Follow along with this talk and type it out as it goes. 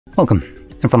Welcome.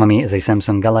 In front of me is a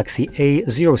Samsung Galaxy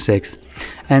A06,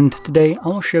 and today I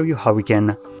will show you how we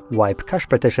can wipe cache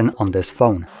partition on this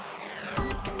phone.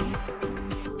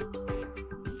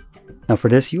 Now for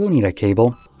this you will need a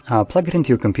cable. Plug it into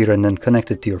your computer and then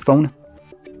connect it to your phone.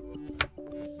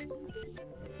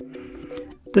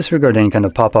 Disregard any kind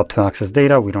of pop-up to access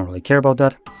data, we don't really care about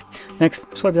that. Next,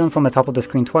 swipe down from the top of the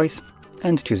screen twice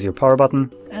and choose your power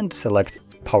button and select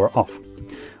power off.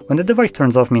 When the device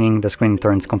turns off, meaning the screen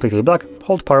turns completely black,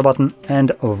 hold power button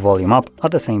and volume up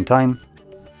at the same time.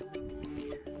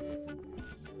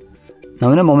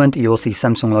 Now in a moment you will see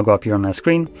Samsung logo appear on the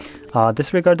screen.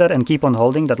 Disregard that and keep on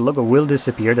holding. That logo will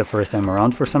disappear the first time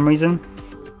around for some reason.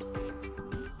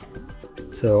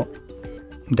 So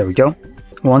there we go.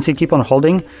 Once you keep on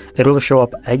holding, it will show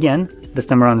up again. This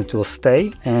time around it will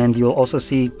stay, and you'll also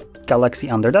see Galaxy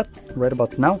under that right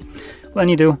about now. When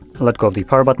you do, let go of the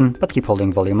power button, but keep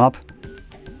holding volume up.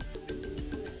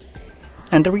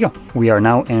 And there we go. We are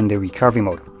now in the recovery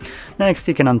mode. Next,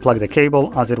 you can unplug the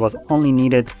cable, as it was only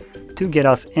needed to get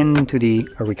us into the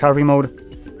recovery mode.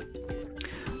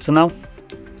 So now,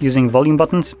 using volume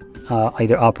buttons,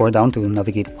 either up or down to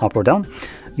navigate up or down,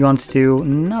 you want to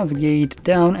navigate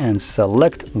down and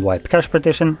select wipe cache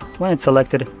partition. When it's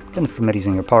selected, confirm it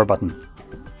using your power button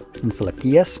and select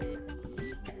yes.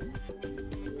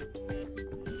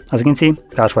 As you can see,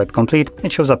 cache wipe complete.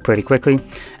 It shows up pretty quickly,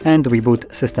 and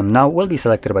reboot system now will be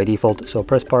selected by default, so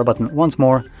press power button once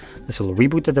more. This will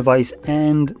reboot the device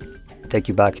and take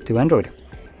you back to Android.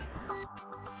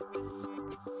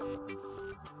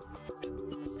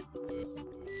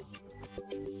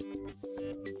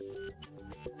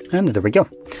 And there we go.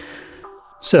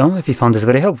 So, if you found this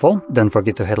video helpful, don't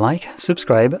forget to hit like,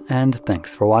 subscribe, and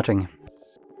thanks for watching.